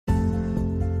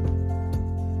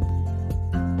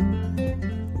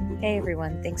Hey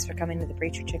everyone, thanks for coming to the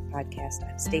Preacher Chick podcast.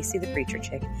 I'm Stacy the Preacher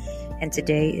Chick, and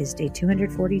today is day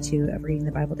 242 of reading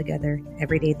the Bible together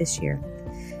every day this year.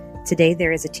 Today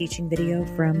there is a teaching video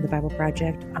from the Bible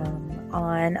Project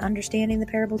on understanding the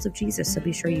parables of Jesus, so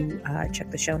be sure you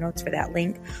check the show notes for that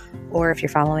link, or if you're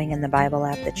following in the Bible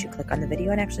app, that you click on the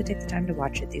video and actually take the time to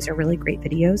watch it. These are really great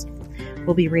videos.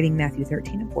 We'll be reading Matthew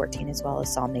 13 and 14 as well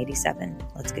as Psalm 87.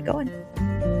 Let's get going.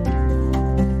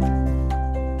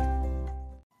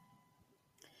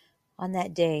 On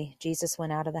that day, Jesus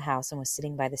went out of the house and was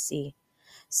sitting by the sea.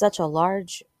 Such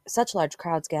large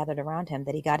crowds gathered around him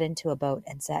that he got into a boat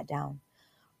and sat down,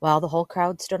 while the whole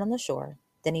crowd stood on the shore.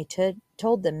 Then he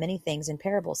told them many things in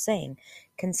parables, saying,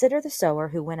 "Consider the sower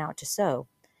who went out to sow.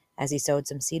 As he sowed,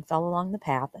 some seed fell along the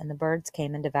path, and the birds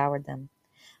came and devoured them.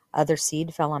 Other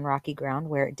seed fell on rocky ground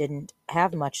where it didn't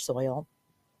have much soil,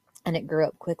 and it grew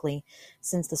up quickly,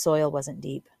 since the soil wasn't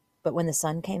deep. But when the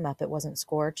sun came up, it wasn't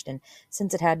scorched, and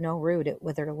since it had no root, it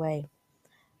withered away.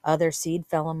 Other seed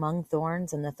fell among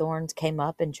thorns, and the thorns came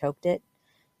up and choked it.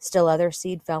 Still other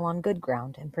seed fell on good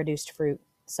ground and produced fruit,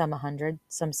 some 100,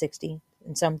 some 60,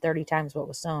 and some 30 times what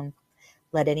was sown.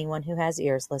 Let anyone who has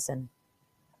ears listen."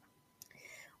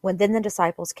 Then the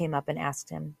disciples came up and asked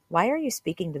him, "Why are you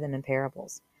speaking to them in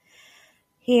parables?"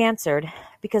 He answered,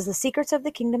 "Because the secrets of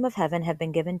the kingdom of heaven have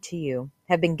been given for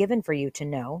you to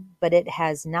know, but it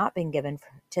has not been given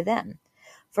to them.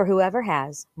 For whoever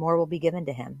has, more will be given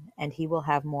to him, and he will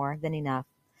have more than enough.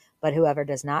 But whoever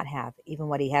does not have, even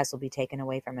what he has will be taken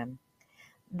away from him.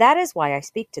 That is why I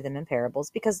speak to them in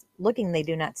parables, because looking they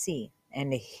do not see,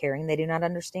 and hearing they do not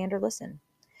understand or listen.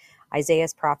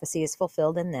 Isaiah's prophecy is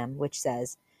fulfilled in them, which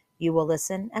says, 'You will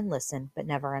listen and listen, but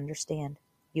never understand.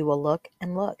 You will look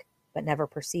and look, but never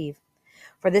perceive.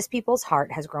 For this people's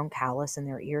heart has grown callous, and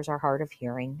their ears are hard of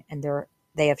hearing, and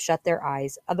they have shut their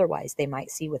eyes, otherwise they might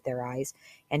see with their eyes,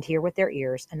 and hear with their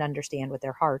ears, and understand with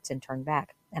their hearts, and turn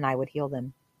back, and I would heal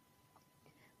them.'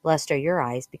 Blessed are your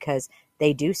eyes, because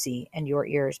they do see, and your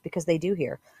ears, because they do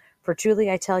hear. For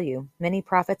truly I tell you, many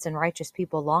prophets and righteous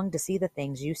people longed to see the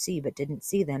things you see, but didn't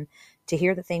see them, to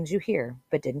hear the things you hear,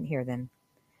 but didn't hear them.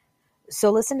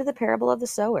 So listen to the parable of the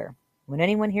sower. When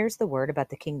anyone hears the word about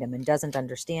the kingdom and doesn't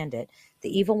understand it, the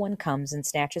evil one comes and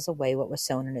snatches away what was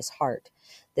sown in his heart.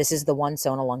 This is the one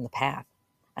sown along the path.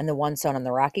 And the one sown on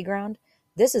the rocky ground,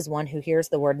 this is one who hears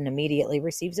the word and immediately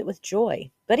receives it with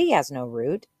joy. But he has no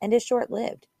root and is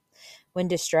short-lived. When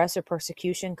distress or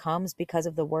persecution comes because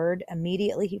of the word,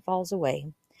 immediately he falls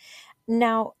away.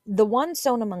 Now, the one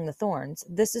sown among the thorns,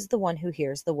 this is the one who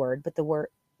hears the word, but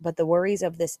the worries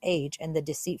of this age and the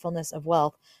deceitfulness of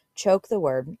wealth choke the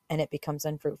word, and it becomes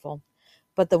unfruitful.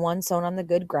 But the one sown on the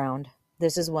good ground,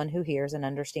 this is one who hears and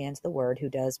understands the word, who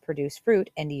does produce fruit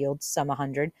and yields some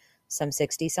 100, some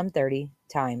 60, some 30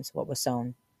 times what was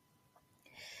sown."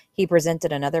 He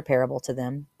presented another parable to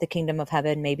them. The kingdom of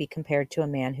heaven may be compared to a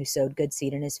man who sowed good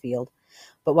seed in his field.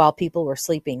 But while people were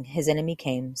sleeping, his enemy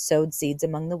came, sowed seeds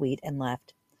among the wheat, and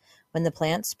left. When the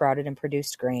plants sprouted and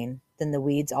produced grain, then the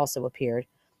weeds also appeared.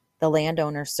 The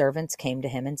landowner's servants came to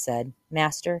him and said,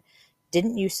 "Master,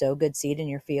 didn't you sow good seed in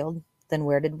your field? Then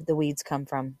where did the weeds come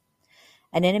from?"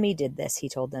 "An enemy did this," he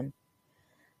told them.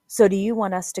 "So do you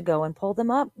want us to go and pull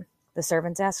them up?" The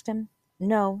servants asked him.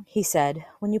 "No," he said.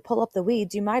 "When you pull up the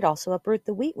weeds, you might also uproot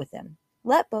the wheat with them.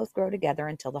 Let both grow together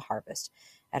until the harvest.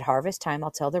 At harvest time, I'll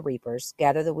tell the reapers,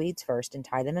 'Gather the weeds first and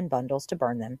tie them in bundles to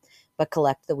burn them, but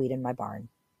collect the wheat in my barn.'"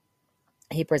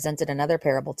 He presented another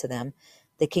parable to them.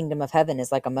 "The kingdom of heaven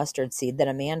is like a mustard seed that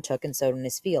a man took and sowed in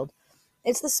his field.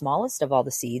 It's the smallest of all the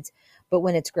seeds, but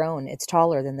when it's grown, it's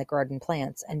taller than the garden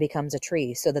plants and becomes a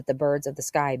tree, so that the birds of the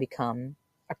sky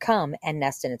come and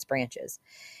nest in its branches."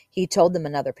 He told them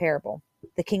another parable.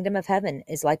 "The kingdom of heaven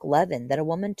is like leaven that a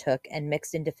woman took and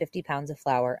mixed into 50 pounds of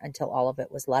flour until all of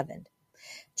it was leavened."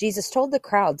 Jesus told the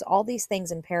crowds all these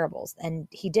things in parables, and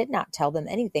he did not tell them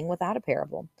anything without a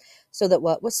parable, so that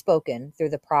what was spoken through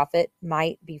the prophet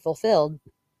might be fulfilled.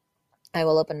 "I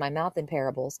will open my mouth in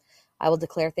parables. I will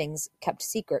declare things kept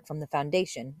secret from the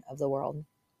foundation of the world."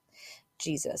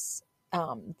 Jesus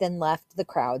then left the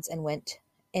crowds and went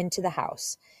into the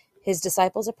house. His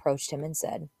disciples approached him and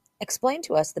said, "Explain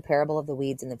to us the parable of the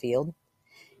weeds in the field."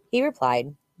 He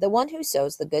replied, "The one who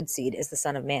sows the good seed is the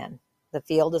Son of Man. The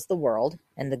field is the world,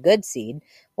 and the good seed,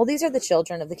 well, these are the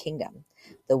children of the kingdom.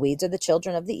 The weeds are the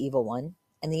children of the evil one,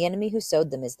 and the enemy who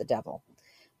sowed them is the devil.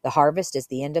 The harvest is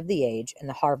the end of the age, and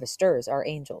the harvesters are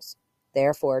angels.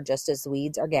 Therefore, just as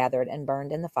weeds are gathered and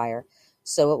burned in the fire,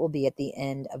 so it will be at the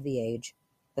end of the age.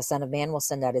 The Son of Man will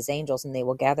send out his angels, and they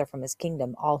will gather from his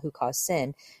kingdom all who cause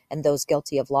sin and those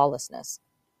guilty of lawlessness.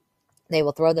 They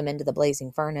will throw them into the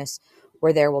blazing furnace,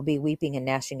 where there will be weeping and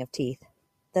gnashing of teeth.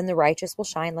 Then the righteous will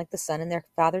shine like the sun in their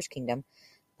Father's kingdom.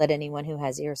 Let anyone who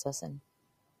has ears listen.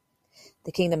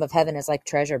 The kingdom of heaven is like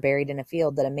treasure buried in a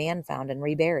field that a man found and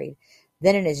reburied.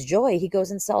 Then in his joy he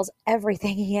goes and sells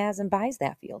everything he has and buys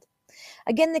that field.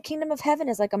 Again, the kingdom of heaven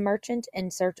is like a merchant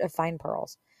in search of fine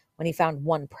pearls. When he found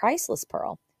one priceless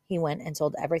pearl, he went and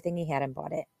sold everything he had and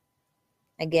bought it.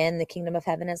 Again, the kingdom of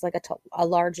heaven is like a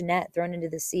large net thrown into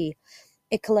the sea.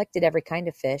 It collected every kind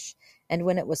of fish, and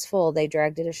when it was full, they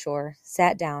dragged it ashore,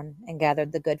 sat down, and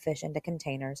gathered the good fish into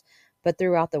containers, but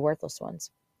threw out the worthless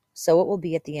ones. So it will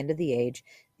be at the end of the age.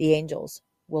 The angels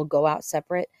will go out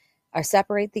separate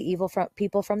the evil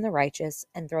people from the righteous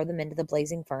and throw them into the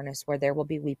blazing furnace where there will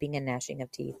be weeping and gnashing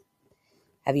of teeth.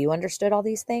 Have you understood all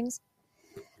these things?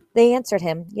 They answered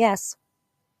him, Yes.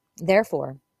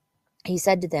 Therefore, he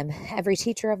said to them, Every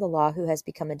teacher of the law who has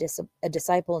become a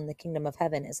disciple in the kingdom of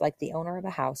heaven is like the owner of a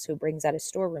house who brings out his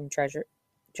storeroom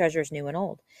treasures new and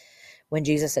old. When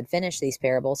Jesus had finished these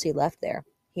parables, he left there.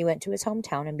 He went to his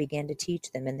hometown and began to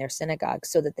teach them in their synagogue,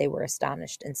 so that they were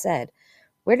astonished and said,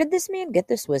 Where did this man get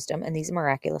this wisdom and these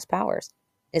miraculous powers?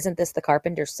 Isn't this the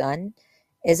carpenter's son?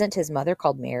 Isn't his mother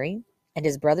called Mary? And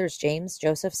his brothers James,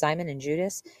 Joseph, Simon, and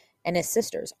Judas? And his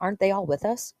sisters, aren't they all with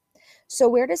us? So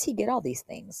where does he get all these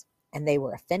things? And they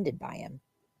were offended by him.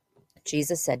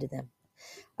 Jesus said to them,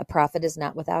 A prophet is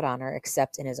not without honor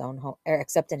except in his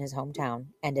hometown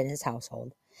and in his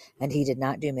household. And he did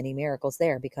not do many miracles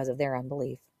there because of their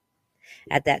unbelief.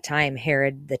 At that time,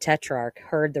 Herod the Tetrarch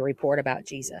heard the report about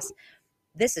Jesus.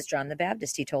 This is John the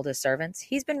Baptist, he told his servants.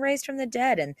 He's been raised from the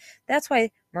dead, and that's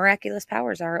why miraculous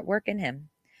powers are at work in him.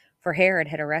 For Herod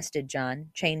had arrested John,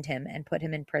 chained him, and put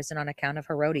him in prison on account of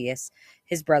Herodias,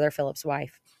 his brother Philip's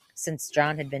wife. Since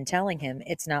John had been telling him,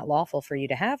 It's not lawful for you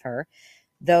to have her,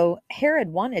 though Herod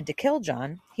wanted to kill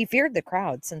John, he feared the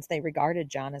crowd, since they regarded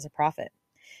John as a prophet.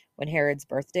 When Herod's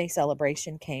birthday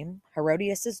celebration came,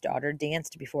 Herodias' daughter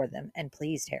danced before them and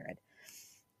pleased Herod.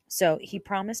 So he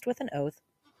promised with an oath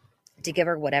to give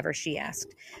her whatever she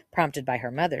asked. Prompted by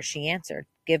her mother, she answered,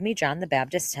 Give me John the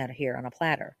Baptist's head here on a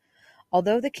platter.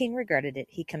 Although the king regretted it,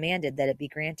 he commanded that it be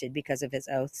granted because of his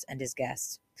oaths and his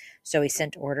guests. So he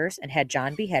sent orders and had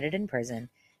John beheaded in prison.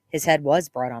 His head was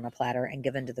brought on a platter and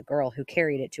given to the girl, who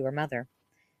carried it to her mother.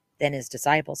 Then his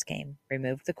disciples came,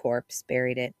 removed the corpse,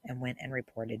 buried it, and went and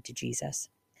reported to Jesus.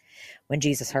 When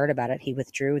Jesus heard about it, he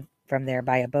withdrew from there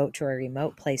by a boat to a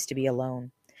remote place to be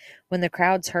alone. When the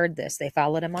crowds heard this, they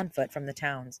followed him on foot from the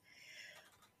towns.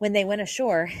 When they went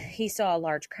ashore, he saw a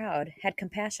large crowd, had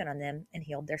compassion on them, and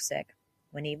healed their sick.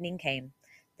 When evening came,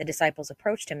 the disciples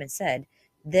approached him and said,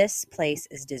 This place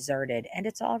is deserted, and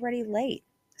it's already late.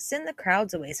 Send the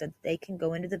crowds away so that they can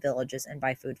go into the villages and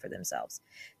buy food for themselves.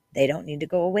 They don't need to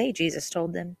go away, Jesus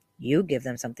told them. You give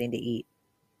them something to eat.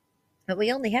 But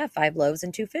we only have 5 loaves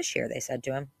and 2 fish here, they said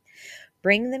to him.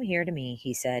 Bring them here to me,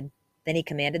 he said. Then he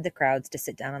commanded the crowds to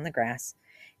sit down on the grass.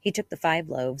 He took the 5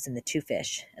 loaves and the 2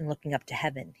 fish, and looking up to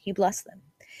heaven, he blessed them.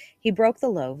 He broke the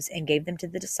loaves and gave them to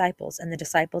the disciples, and the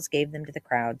disciples gave them to the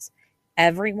crowds.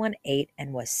 Everyone ate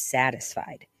and was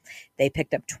satisfied. They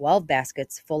picked up 12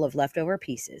 baskets full of leftover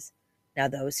pieces. Now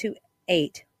those who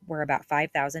ate were about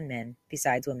 5,000 men,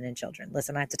 besides women and children.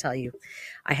 Listen, I have to tell you,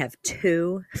 I have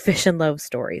 2 fish and loaves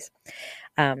stories.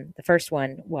 The first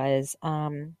one was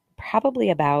probably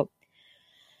about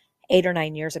 8 or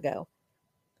 9 years ago.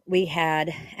 We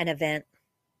had an event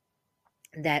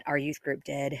that our youth group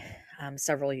did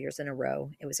several years in a row.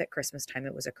 It was at Christmas time.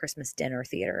 It was a Christmas dinner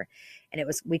theater, and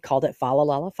we called it Fa La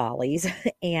La Follies,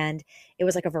 and it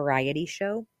was like a variety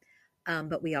show.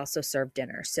 But we also served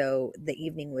dinner. So the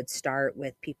evening would start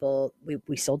with people,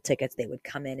 we sold tickets. They would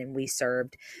come in, and we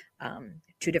served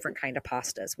 2 different kind of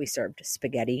pastas. We served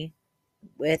spaghetti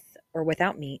with or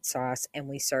without meat sauce, and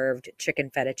we served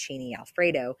chicken fettuccine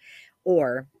Alfredo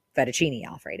or fettuccine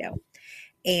Alfredo.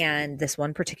 And this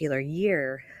one particular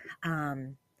year,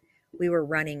 we were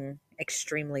running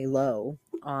extremely low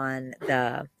on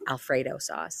the Alfredo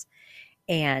sauce,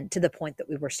 and to the point that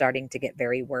we were starting to get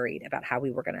very worried about how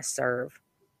we were going to serve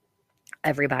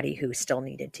everybody who still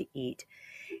needed to eat.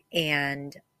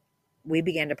 And we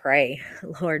began to pray,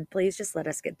 Lord, please just let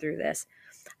us get through this.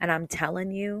 And I'm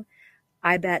telling you,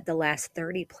 I bet the last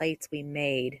 30 plates we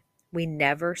made, we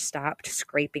never stopped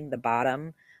scraping the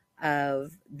bottom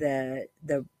of the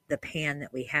pan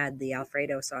that we had the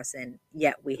Alfredo sauce in,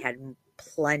 yet we had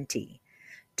plenty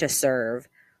to serve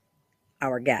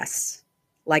our guests.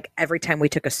 Like every time we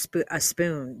took a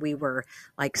spoon, we were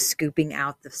like scooping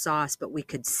out the sauce, but we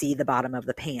could see the bottom of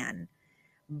the pan.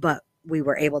 But we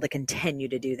were able to continue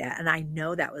to do that. And I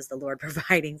know that was the Lord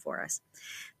providing for us.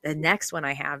 The next one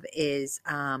I have is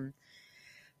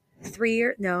 3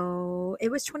 years, no, it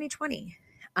was 2020.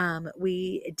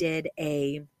 We did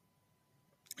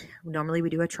normally we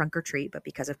do a trunk or treat, but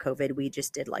because of COVID, we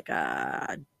just did like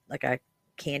a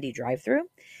candy drive-through.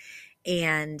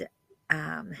 And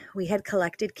we had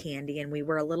collected candy, and we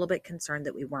were a little bit concerned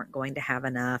that we weren't going to have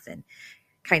enough, and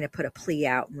kind of put a plea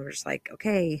out. And we were just like,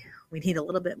 okay, we need a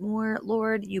little bit more.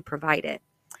 Lord, you provide it.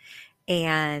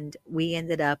 And we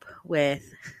ended up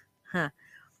with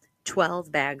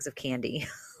 12 bags of candy.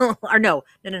 Or no,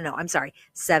 I'm sorry,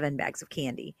 7 bags of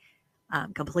candy,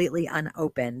 completely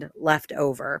unopened, left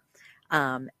over,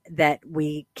 that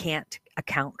we can't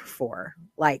account for.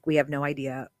 Like, we have no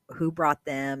idea who brought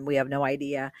them. We have no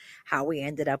idea how we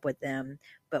ended up with them,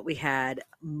 but we had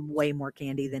way more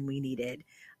candy than we needed.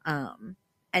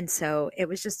 And so it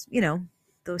was just,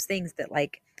 those things that,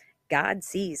 like, God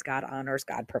sees, God honors,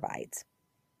 God provides.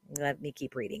 Let me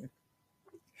keep reading.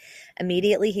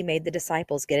 Immediately he made the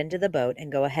disciples get into the boat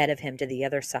and go ahead of him to the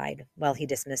other side, while he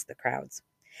dismissed the crowds.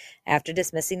 After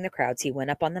dismissing the crowds, he went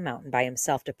up on the mountain by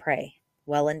himself to pray.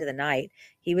 Well into the night,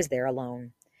 he was there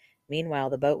alone. Meanwhile,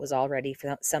 the boat was already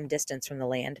some distance from the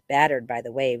land, battered by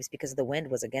the waves because the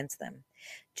wind was against them.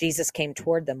 Jesus came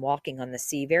toward them walking on the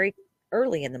sea very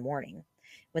early in the morning.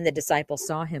 When the disciples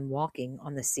saw him walking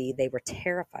on the sea, they were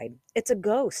terrified. "It's a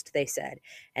ghost," they said,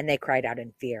 and they cried out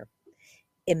in fear.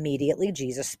 Immediately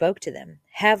Jesus spoke to them.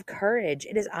 "Have courage,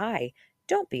 it is I.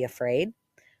 Don't be afraid."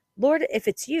 "Lord, if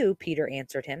it's you," Peter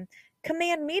answered him,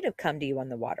 "command me to come to you on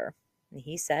the water." And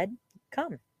he said,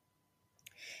 "Come."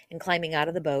 And climbing out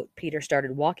of the boat, Peter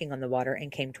started walking on the water and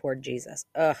came toward Jesus.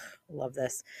 Ugh, love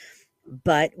this.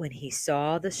 But when he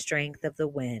saw the strength of the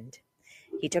wind,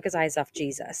 he took his eyes off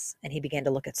Jesus and he began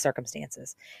to look at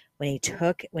circumstances. When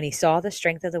he saw the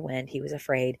strength of the wind, he was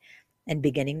afraid, and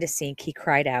beginning to sink, he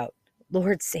cried out,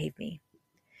 "Lord, save me."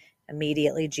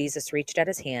 Immediately Jesus reached out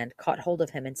his hand, caught hold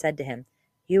of him, and said to him,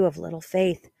 "You of little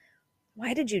faith,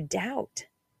 why did you doubt?"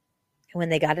 And when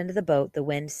they got into the boat, the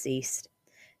wind ceased.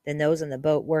 Then those in the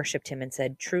boat worshipped him and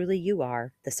said, "Truly you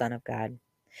are the Son of God."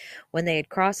 When they had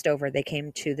crossed over, they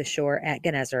came to the shore at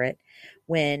Gennesaret.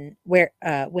 When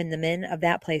the men of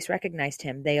that place recognized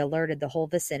him, they alerted the whole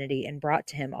vicinity and brought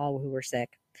to him all who were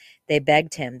sick. They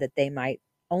begged him that they might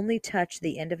only touch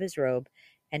the end of his robe,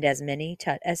 and as many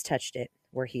as touched it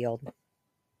were healed.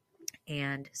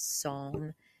 And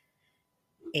Psalm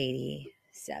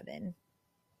 87.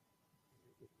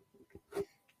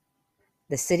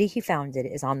 The city he founded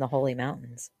is on the holy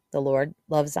mountains. The Lord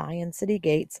loves Zion's city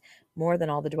gates more than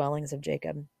all the dwellings of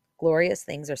Jacob. Glorious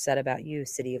things are said about you,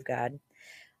 city of God.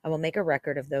 I will make a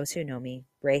record of those who know me.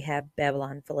 Rahab,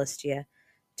 Babylon, Philistia,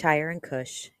 Tyre, and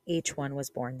Cush, each one was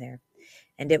born there.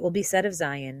 And it will be said of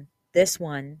Zion, this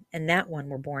one and that one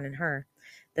were born in her.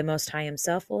 The Most High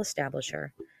himself will establish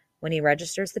her. When he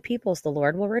registers the peoples, the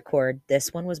Lord will record,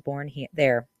 this one was born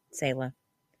there, Selah.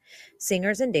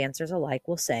 Singers and dancers alike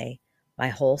will say, my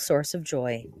whole source of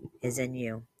joy is in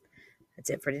you. That's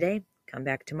it for today. Come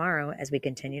back tomorrow as we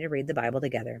continue to read the Bible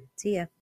together. See ya.